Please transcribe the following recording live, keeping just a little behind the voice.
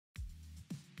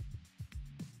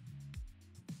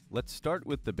Let's start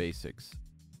with the basics.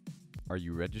 Are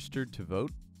you registered to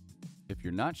vote? If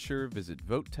you're not sure, visit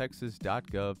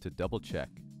votetexas.gov to double check.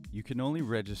 You can only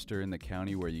register in the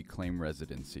county where you claim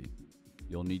residency.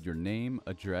 You'll need your name,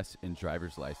 address, and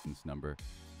driver's license number,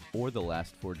 or the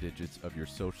last 4 digits of your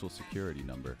social security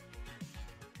number.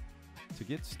 To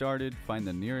get started, find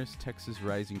the nearest Texas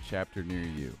Rising chapter near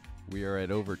you. We are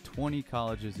at over 20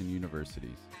 colleges and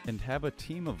universities, and have a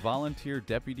team of volunteer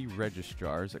deputy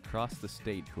registrars across the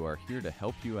state who are here to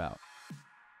help you out.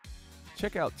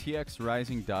 Check out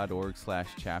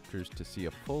txrising.org/chapters to see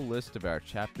a full list of our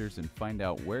chapters and find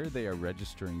out where they are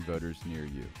registering voters near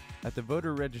you. At the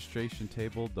voter registration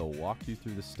table, they'll walk you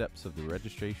through the steps of the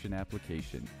registration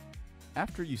application.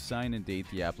 After you sign and date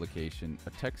the application, a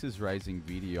Texas Rising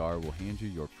VDR will hand you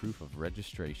your proof of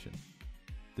registration.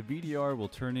 The VDR will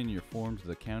turn in your form to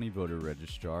the county voter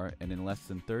registrar, and in less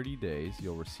than 30 days,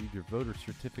 you'll receive your voter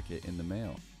certificate in the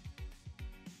mail.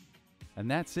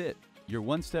 And that's it. You're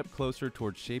one step closer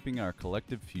towards shaping our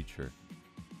collective future.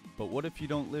 But what if you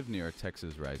don't live near a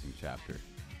Texas Rising chapter?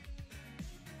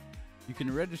 You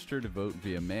can register to vote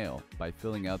via mail by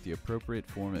filling out the appropriate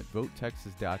form at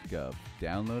votetexas.gov,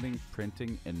 downloading,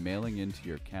 printing, and mailing into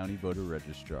your county voter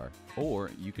registrar.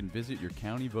 Or you can visit your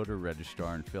county voter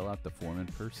registrar and fill out the form in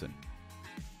person.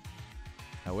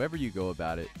 However you go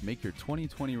about it, make your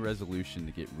 2020 resolution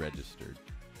to get registered.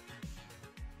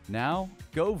 Now,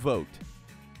 go vote!